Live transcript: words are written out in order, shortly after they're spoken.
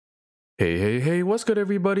Hey, what's good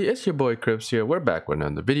everybody? It's your boy Krypts here. We're back with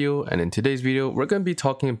another video, and in today's video, we're going to be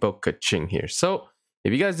talking about Keqing here. So,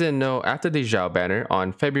 if you guys didn't know, after the Zhao banner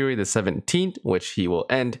on February the 17th, which he will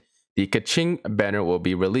end, the Keqing banner will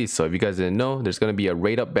be released. So, if you guys didn't know, there's going to be a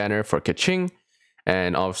rate up banner for Keqing,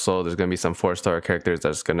 and also there's going to be some 4-star characters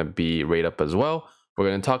that's going to be rate up as well. We're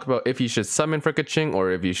going to talk about if you should summon for Keqing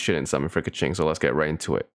or if you shouldn't summon for Keqing. So, let's get right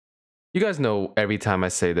into it. You guys know every time I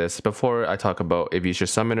say this, before I talk about if you should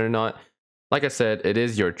summon or not, like I said, it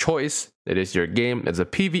is your choice. It is your game. It's a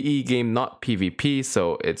PvE game, not PvP.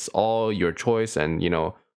 So it's all your choice. And, you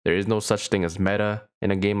know, there is no such thing as meta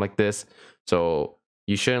in a game like this. So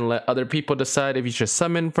you shouldn't let other people decide if you should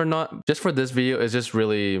summon or not. Just for this video, it's just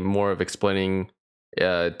really more of explaining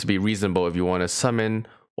to be reasonable if you want to summon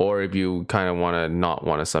or if you kind of want to not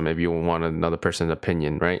want to summon, if you want another person's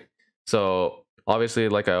opinion, right? So obviously,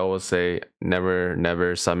 like I always say,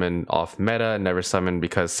 never summon off meta, never summon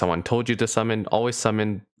because someone told you to summon, always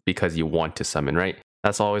summon because you want to summon, right?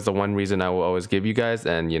 That's always the one reason I will always give you guys,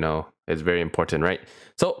 and you know, it's very important, right?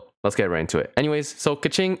 So let's get right into it. Anyways, so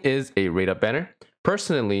Keqing is a rate up banner.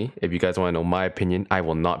 Personally, if you guys want to know my opinion, I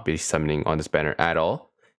will not be summoning on this banner at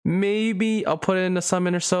all. Maybe I'll put in a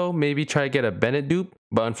summon or so, maybe try to get a Bennett dupe,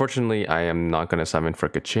 but unfortunately, I am not going to summon for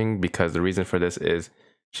Keqing because the reason for this is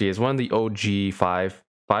she is one of the OG five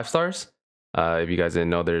stars. If you guys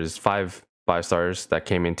didn't know, there's five stars that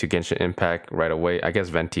came into Genshin Impact right away. I guess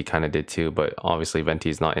Venti kind of did too, but obviously Venti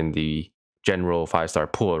is not in the general 5-star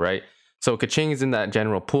pool, right? So Keqing is in that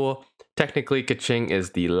general pool. Technically, Keqing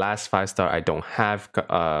is the last 5-star I don't have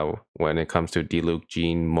when it comes to Diluc,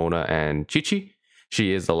 Jean, Mona, and Chi-Chi.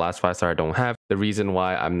 She is the last 5-star I don't have. The reason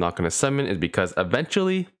why I'm not going to summon is because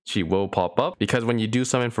eventually she will pop up. Because when you do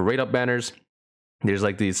summon for rate up banners, there's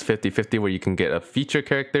like these 50-50 where you can get a feature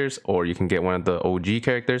characters or you can get one of the OG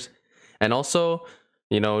characters. And also,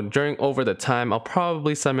 you know, during over the time, I'll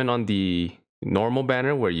probably summon on the normal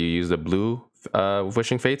banner where you use the blue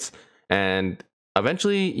Wishing Fates. And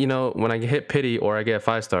eventually, you know, when I hit pity or I get a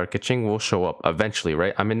 5-star, Keqing will show up eventually,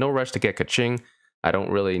 right? I'm in no rush to get Keqing. I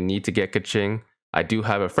don't really need to get Keqing. I do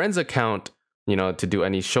have a friend's account, you know, to do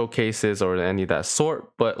any showcases or any of that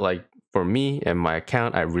sort. But like, for me and my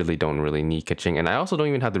account, I really don't need Keqing, and I also don't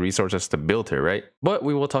even have the resources to build her, right? But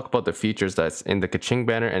we will talk about the features that's in the Keqing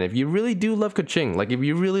banner, and if you really do love Keqing, like if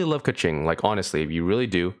you really love Keqing, like honestly, if you really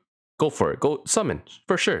do, go for it. Go summon,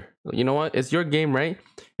 for sure. You know what? It's your game, right?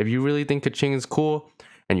 If you really think Keqing is cool,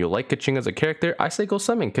 and you like Keqing as a character, I say go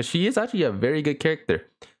summon, because she is actually a very good character.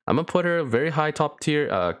 I'm gonna put her a very high top tier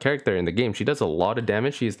character in the game. She does a lot of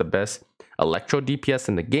damage. She is the best Electro DPS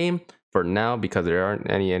in the game for now because there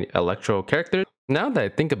aren't any Electro characters. Now that I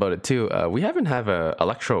think about it too, we haven't have a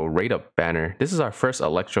Electro rate up banner. This is our first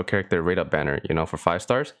Electro character rate up banner, you know, for 5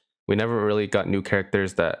 stars. We never really got new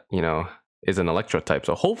characters that, you know, is an Electro type.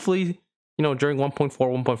 So hopefully, you know, during 1.4,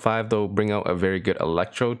 1.5, they'll bring out a very good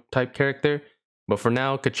Electro type character. But for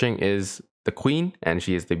now, Keqing is the queen and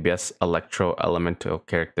she is the best Electro elemental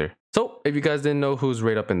character. So if you guys didn't know who's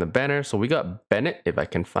right up in the banner, so we got Bennett. If I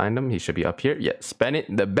can find him, he should be up here. Yes, Bennett,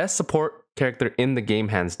 the best support character in the game,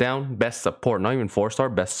 hands down. Best support, not even 4-star,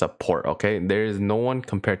 best support, okay? There is no one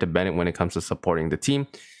compared to Bennett when it comes to supporting the team.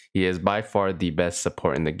 He is by far the best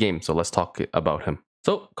support in the game, so let's talk about him.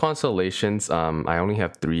 So constellations, I only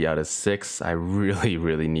have 3 out of 6. I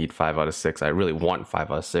really need 5 out of 6. I really want 5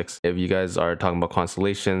 out of 6. If you guys are talking about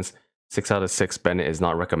constellations, 6 out of 6 Bennett is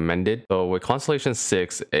not recommended. So with Constellation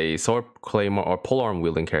 6, a Sword, Claymore, or Polearm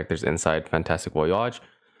wielding characters inside Fantastic Voyage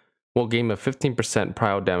will gain a 15%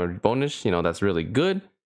 prio damage bonus. You know, that's really good.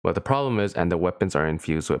 But the problem is, and the weapons are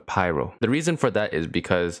infused with Pyro. The reason for that is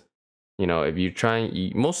because, you know, if you try,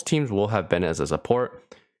 most teams will have Bennett as a support.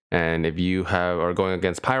 And if you are going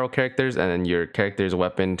against Pyro characters and then your character's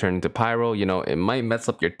weapon turned into Pyro, you know, it might mess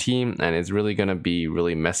up your team and it's really going to be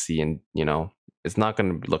really messy and, you know, it's not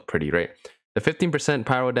going to look pretty, right? The 15%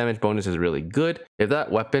 pyro damage bonus is really good. If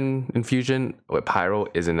that weapon infusion with pyro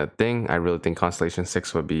isn't a thing, I really think Constellation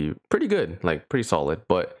 6 would be pretty good, like pretty solid.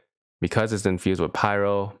 But because it's infused with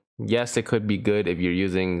pyro, yes, it could be good if you're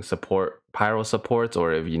using pyro supports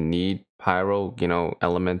or if you need pyro, you know,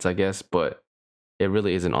 elements, I guess. But it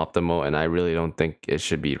really isn't optimal, and I really don't think it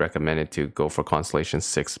should be recommended to go for Constellation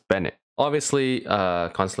 6 Bennett. Obviously,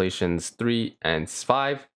 Constellations 3 and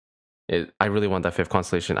 5. I really want that 5th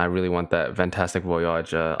constellation. I really want that Fantastic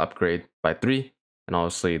Voyage upgrade by 3, and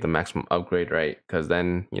obviously the maximum upgrade, right? Because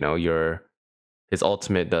then, you know, his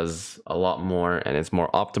ultimate does a lot more and it's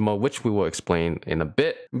more optimal, which we will explain in a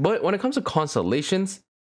bit. But when it comes to constellations,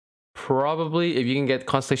 probably if you can get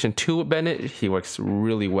Constellation 2 with Bennett, he works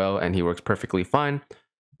really well and he works perfectly fine.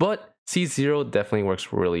 But C0 definitely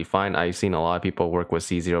works really fine. I've seen a lot of people work with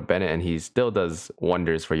C0 Bennett and he still does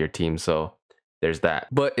wonders for your team. So there's that.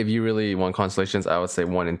 But if you really want constellations, I would say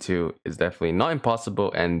 1 and 2 is definitely not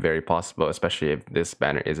impossible and very possible, especially if this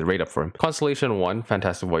banner is a rate up for him. Constellation 1,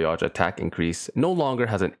 Fantastic Voyage attack increase, no longer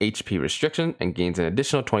has an HP restriction and gains an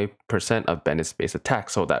additional 20% of Bennett's base attack.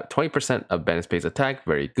 So that 20% of Bennett's base attack,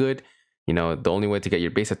 very good. You know, the only way to get your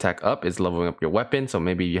base attack up is leveling up your weapon. So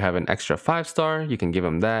maybe you have an extra 5-star, you can give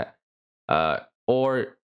him that.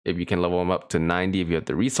 Or if you can level him up to 90 if you have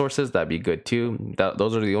the resources, that'd be good too.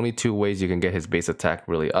 Those are the only 2 ways you can get his base attack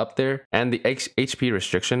really up there. And the HP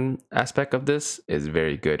restriction aspect of this is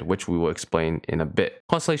very good, which we will explain in a bit.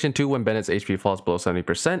 Constellation 2, when Bennett's HP falls below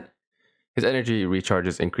 70%, his energy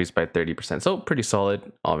recharges increased by 30%. So pretty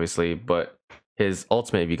solid, obviously, but his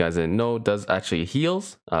ultimate, if you guys didn't know, does actually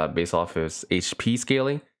heals based off his HP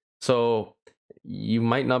scaling. So you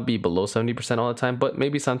might not be below 70% all the time, but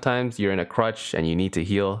maybe sometimes you're in a crutch and you need to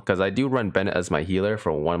heal. Because I do run Bennett as my healer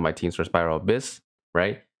for one of my teams for Spiral Abyss,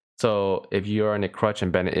 right? So if you're in a crutch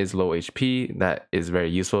and Bennett is low HP, that is very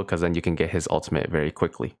useful because then you can get his ultimate very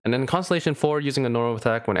quickly. And then Constellation 4, using a normal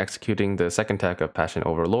attack when executing the second attack of Passion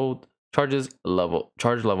Overload, charge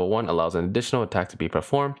level 1 allows an additional attack to be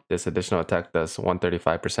performed. This additional attack does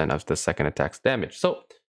 135% of the second attack's damage. So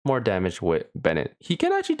more damage with Bennett. He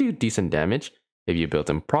can actually do decent damage if you build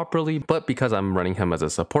him properly, but because I'm running him as a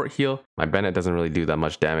support heal, my Bennett doesn't really do that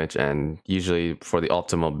much damage, and usually for the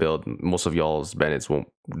optimal build, most of y'all's Bennetts won't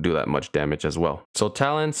do that much damage as well. So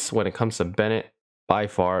talents, when it comes to Bennett, by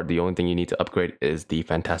far the only thing you need to upgrade is the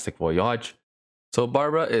Fantastic Voyage. So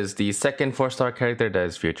Barbara is the second 4-star character that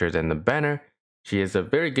is featured in the banner. She is a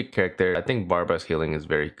very good character. I think Barbara's healing is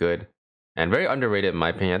very good and very underrated in my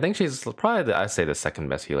opinion. I think she's probably, I'd say, the second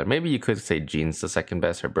best healer. Maybe you could say Jean's the second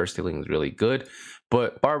best. Her burst healing is really good.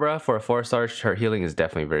 But Barbara, for a 4-star, her healing is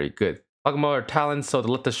definitely very good. Talking about her talents, so to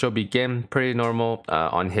let the show begin, pretty normal.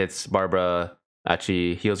 On hits, Barbara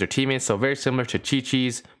actually heals her teammates. So very similar to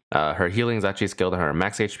Chi-Chi's. Her healing is actually scaled on her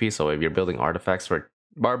max HP. So if you're building artifacts for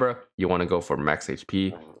Barbara, you want to go for max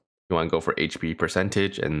HP. You want to go for HP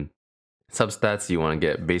percentage, and substats, you want to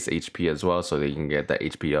get base HP as well so that you can get that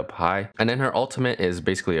HP up high. And then her ultimate is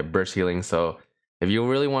basically a burst healing. So if you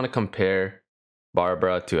really want to compare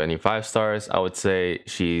Barbara to any 5-stars, I would say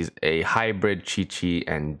she's a hybrid Chi-Chi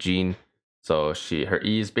and Jean. So her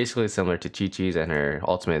E is basically similar to Chi-Chi's and her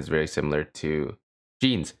ultimate is very similar to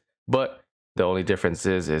Jean's. But the only difference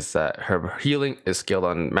is that her healing is scaled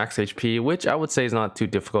on max HP, which I would say is not too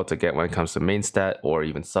difficult to get when it comes to main stat or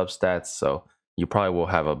even substats. So you probably will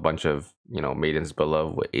have a bunch of, maidens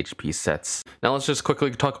below with HP sets. Now let's just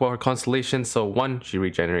quickly talk about her constellation. So 1, she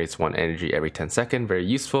regenerates 1 energy every 10 seconds. Very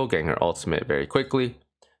useful, getting her ultimate very quickly.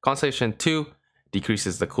 Constellation 2,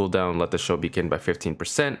 decreases the cooldown, let the show begin by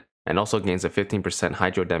 15%, and also gains a 15%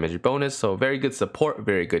 hydro damage bonus. So very good support,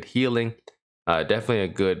 very good healing. Definitely a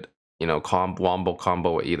good, wombo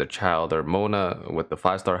combo with either Child or Mona with the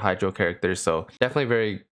 5-star hydro characters. So definitely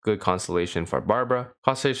very good constellation for Barbara.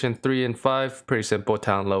 Constellation 3 and 5, pretty simple,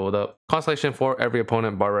 talent leveled up. Constellation 4, every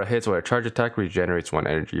opponent Barbara hits with a charge attack regenerates 1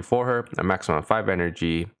 energy for her. A maximum of 5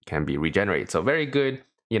 energy can be regenerated. So very good.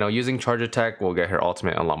 Using charge attack will get her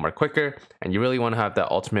ultimate a lot more quicker. And you really want to have that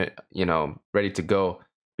ultimate, ready to go,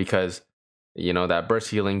 because that burst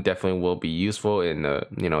healing definitely will be useful in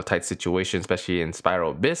a tight situation, especially in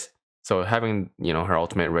Spiral Abyss. So having her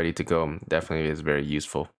ultimate ready to go definitely is very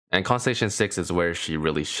useful. And Constellation 6 is where she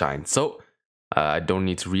really shines. So I don't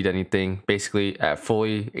need to read anything. Basically, at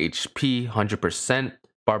fully HP, 100%,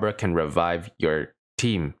 Barbara can revive your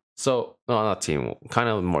team. So, well, not team, kind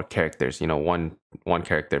of more characters. One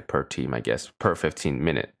character per team, I guess, per 15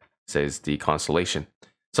 minute, says the Constellation.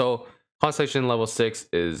 So Constellation level 6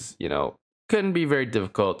 is, couldn't be very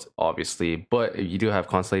difficult, obviously. But if you do have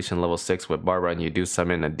Constellation level 6 with Barbara and you do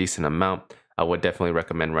summon a decent amount, I would definitely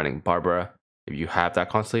recommend running Barbara. If you have that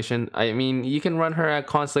constellation, I mean, you can run her at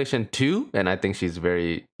Constellation 2, and I think she's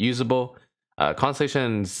very usable.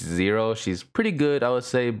 Constellation 0, she's pretty good, I would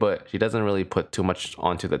say, but she doesn't really put too much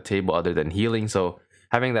onto the table other than healing. So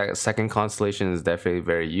having that second constellation is definitely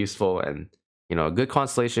very useful and, a good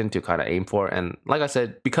constellation to kind of aim for. And like I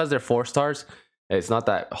said, because they're 4-stars, it's not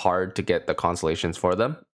that hard to get the constellations for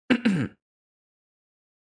them. So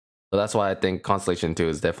that's why I think Constellation 2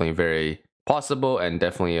 is definitely very possible and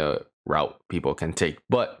definitely a route people can take.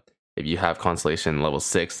 But if you have Constellation level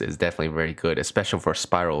 6, it's definitely very good, especially for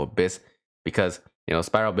Spiral Abyss, because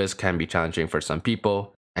Spiral Abyss can be challenging for some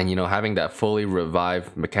people, and having that fully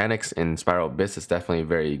revived mechanics in Spiral Abyss is definitely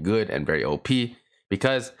very good and very OP.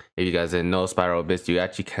 Because if you guys didn't know, Spiral Abyss, you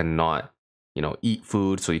actually cannot eat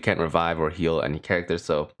food, so you can't revive or heal any characters.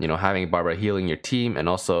 So, having Barbara healing your team, and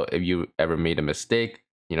also if you ever made a mistake,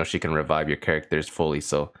 she can revive your characters fully.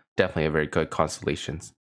 So definitely a very good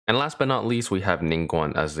constellations. And last but not least, we have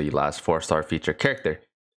Ningguang as the last 4-star feature character.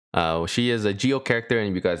 She is a Geo character, and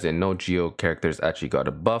if you guys didn't know, Geo characters actually got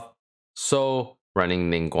a buff. So running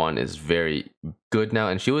Ningguang is very good now,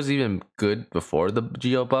 and she was even good before the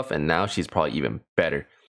Geo buff, and now she's probably even better.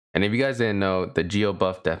 And if you guys didn't know, the Geo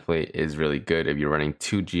buff definitely is really good if you're running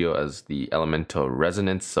 2 Geo as the Elemental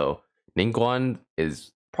Resonance. So Ningguang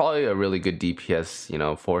is probably a really good DPS,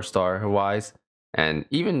 4-star wise. And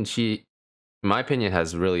even she, in my opinion,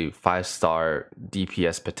 has really 5-star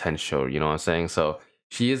DPS potential, you know what I'm saying? So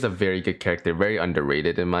she is a very good character, very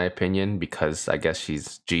underrated in my opinion, because I guess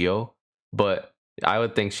she's Geo. But I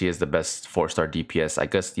would think she is the best 4-star DPS. I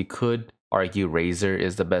guess you could argue Razor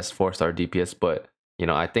is the best 4-star DPS, but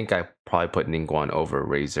I think I probably put Ningguang over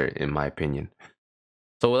Razor in my opinion.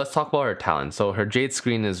 So let's talk about her talent. So her Jade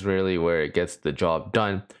Screen is really where it gets the job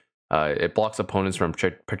done. It blocks opponents from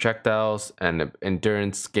projectiles, and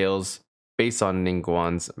endurance scales based on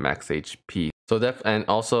Ningguang's max HP. So and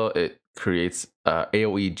also it creates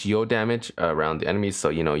AoE geo damage around the enemies. So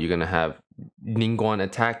you're gonna have Ningguang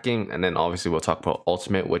attacking, and then obviously we'll talk about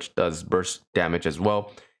ultimate, which does burst damage as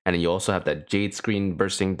well. And then you also have that Jade Screen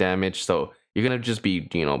bursting damage. So you're gonna just be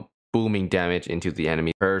booming damage into the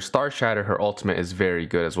enemy. Her Star Shatter, her ultimate, is very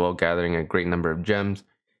good as well, gathering a great number of gems.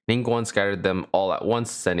 Ningguang scattered them all at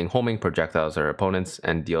once, sending homing projectiles at her opponents,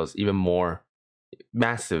 and deals even more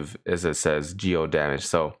massive, as it says, geo damage.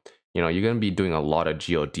 So you're going to be doing a lot of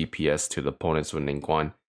geo DPS to the opponents with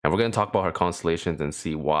Ningguang, and we're going to talk about her constellations and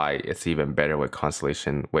see why it's even better with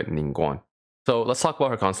constellation with Ningguang. So let's talk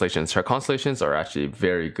about her constellations. Her constellations are actually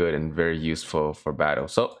very good and very useful for battle.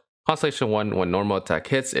 So Constellation 1, when normal attack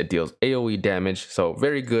hits, it deals AoE damage, so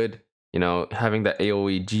very good. Having that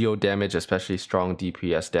AoE geo damage, especially strong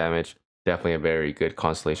DPS damage, definitely a very good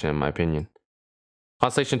constellation in my opinion.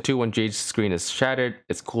 Constellation 2, when Jade's Screen is shattered,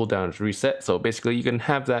 its cooldown is reset, so basically you can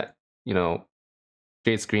have that,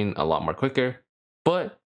 Jade Screen a lot more quicker,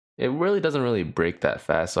 but it really doesn't really break that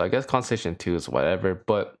fast. So I guess Constellation 2 is whatever,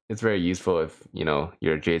 but it's very useful if,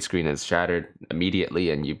 your Jade Screen is shattered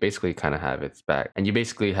immediately and you basically kind of have its back. And you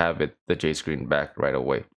basically have the Jade Screen back right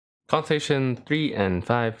away. Constellation 3 and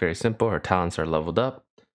 5, very simple. Her talents are leveled up.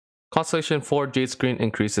 Constellation 4, Jade Screen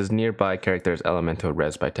increases nearby characters' elemental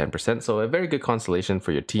res by 10%. So a very good constellation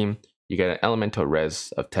for your team. You get an elemental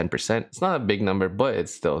res of 10%. It's not a big number, but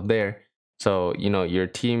it's still there. So, your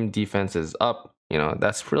team defense is up.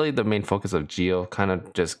 That's really the main focus of Geo, kind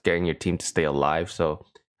of just getting your team to stay alive. So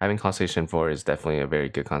having Constellation 4 is definitely a very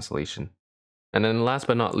good constellation. And then last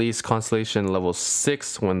but not least, Constellation level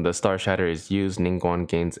 6, when the Star Shatter is used, Ningguang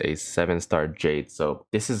gains a 7-star Jade. So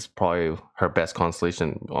this is probably her best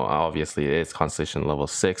constellation. Well, obviously it is Constellation level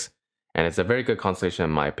 6, and it's a very good constellation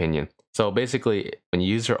in my opinion. So basically, when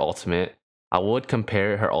you use her ultimate, I would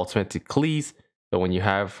compare her ultimate to Klee's. But when you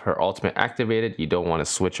have her ultimate activated, you don't want to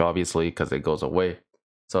switch, obviously, because it goes away.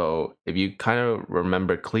 So if you kind of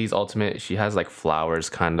remember Klee's ultimate, she has like flowers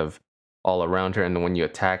kind of all around her. And when you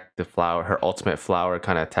attack the flower, her ultimate flower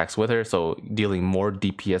kind of attacks with her. So dealing more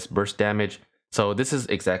DPS burst damage. So this is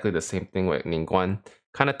exactly the same thing with Ningguang.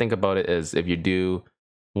 Kind of think about it as if you do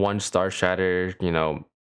 1 Star Shatter,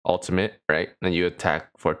 ultimate, right? And you attack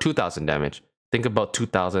for 2000 damage. Think about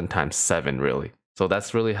 2000 times 7, really. So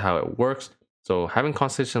that's really how it works. So having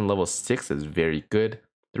Constellation level 6 is very good.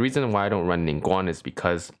 The reason why I don't run Ningguang is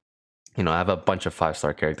because, I have a bunch of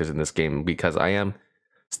 5-star characters in this game, because I am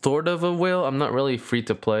sort of a whale. I'm not really free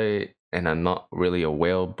to play, and I'm not really a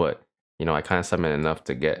whale, but, I kind of summon enough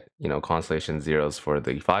to get, Constellation zeros for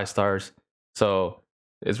the 5 stars. So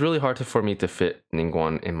it's really hard for me to fit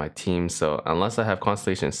Ningguang in my team. So unless I have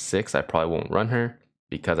Constellation 6, I probably won't run her,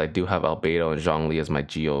 because I do have Albedo and Zhongli as my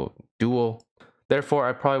Geo duo. Therefore,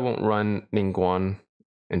 I probably won't run Ningguang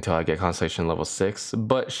until I get Constellation level 6,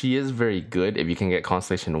 but she is very good if you can get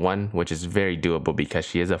Constellation 1, which is very doable because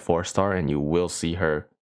she is a 4-star and you will see her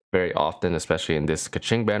very often, especially in this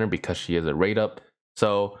Keqing banner, because she is a rate up.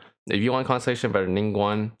 So if you want Constellation better than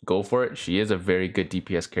Ningguang, go for it. She is a very good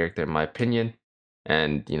DPS character in my opinion,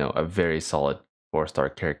 and a very solid 4-star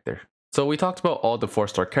character. So we talked about all the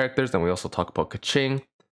 4-star characters, and we also talked about Keqing.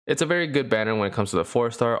 It's a very good banner when it comes to the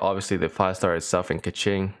 4-star. Obviously, the 5-star itself in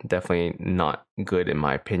Keqing, definitely not good in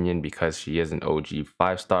my opinion, because she is an OG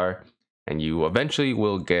 5-star, and you eventually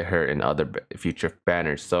will get her in other future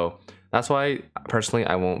banners. So that's why, personally,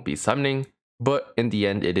 I won't be summoning. But in the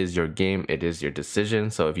end, it is your game, it is your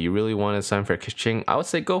decision. So if you really want to summon for Keqing, I would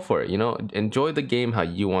say go for it. You know, enjoy the game how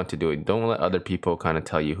you want to do it. Don't let other people kind of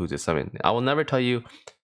tell you who to summon. I will never tell you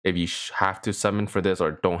if you have to summon for this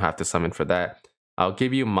or don't have to summon for that. I'll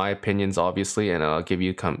give you my opinions, obviously, and I'll give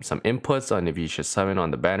you some inputs on if you should summon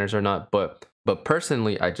on the banners or not. But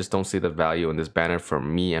personally, I just don't see the value in this banner for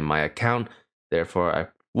me and my account. Therefore, I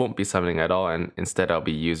won't be summoning at all, and instead I'll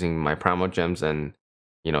be using my Primo Gems, and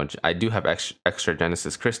you know, I do have extra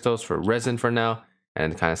Genesis crystals for resin for now,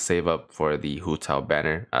 and kind of save up for the Hu Tao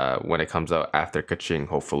banner when it comes out after Keqing,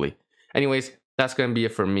 hopefully. Anyways, that's gonna be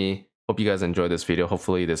it for me. Hope you guys enjoyed this video.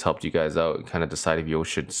 Hopefully this helped you guys out, kind of decide if you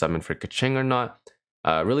should summon for Keqing or not.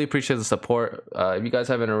 Really appreciate the support. If you guys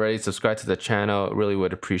haven't already, subscribe to the channel. Really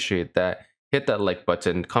would appreciate that. Hit that like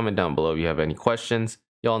button. Comment down below if you have any questions.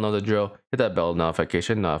 Y'all know the drill. Hit that bell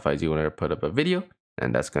notification. Notifies you whenever I put up a video.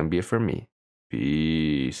 And that's going to be it for me.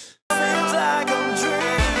 Peace.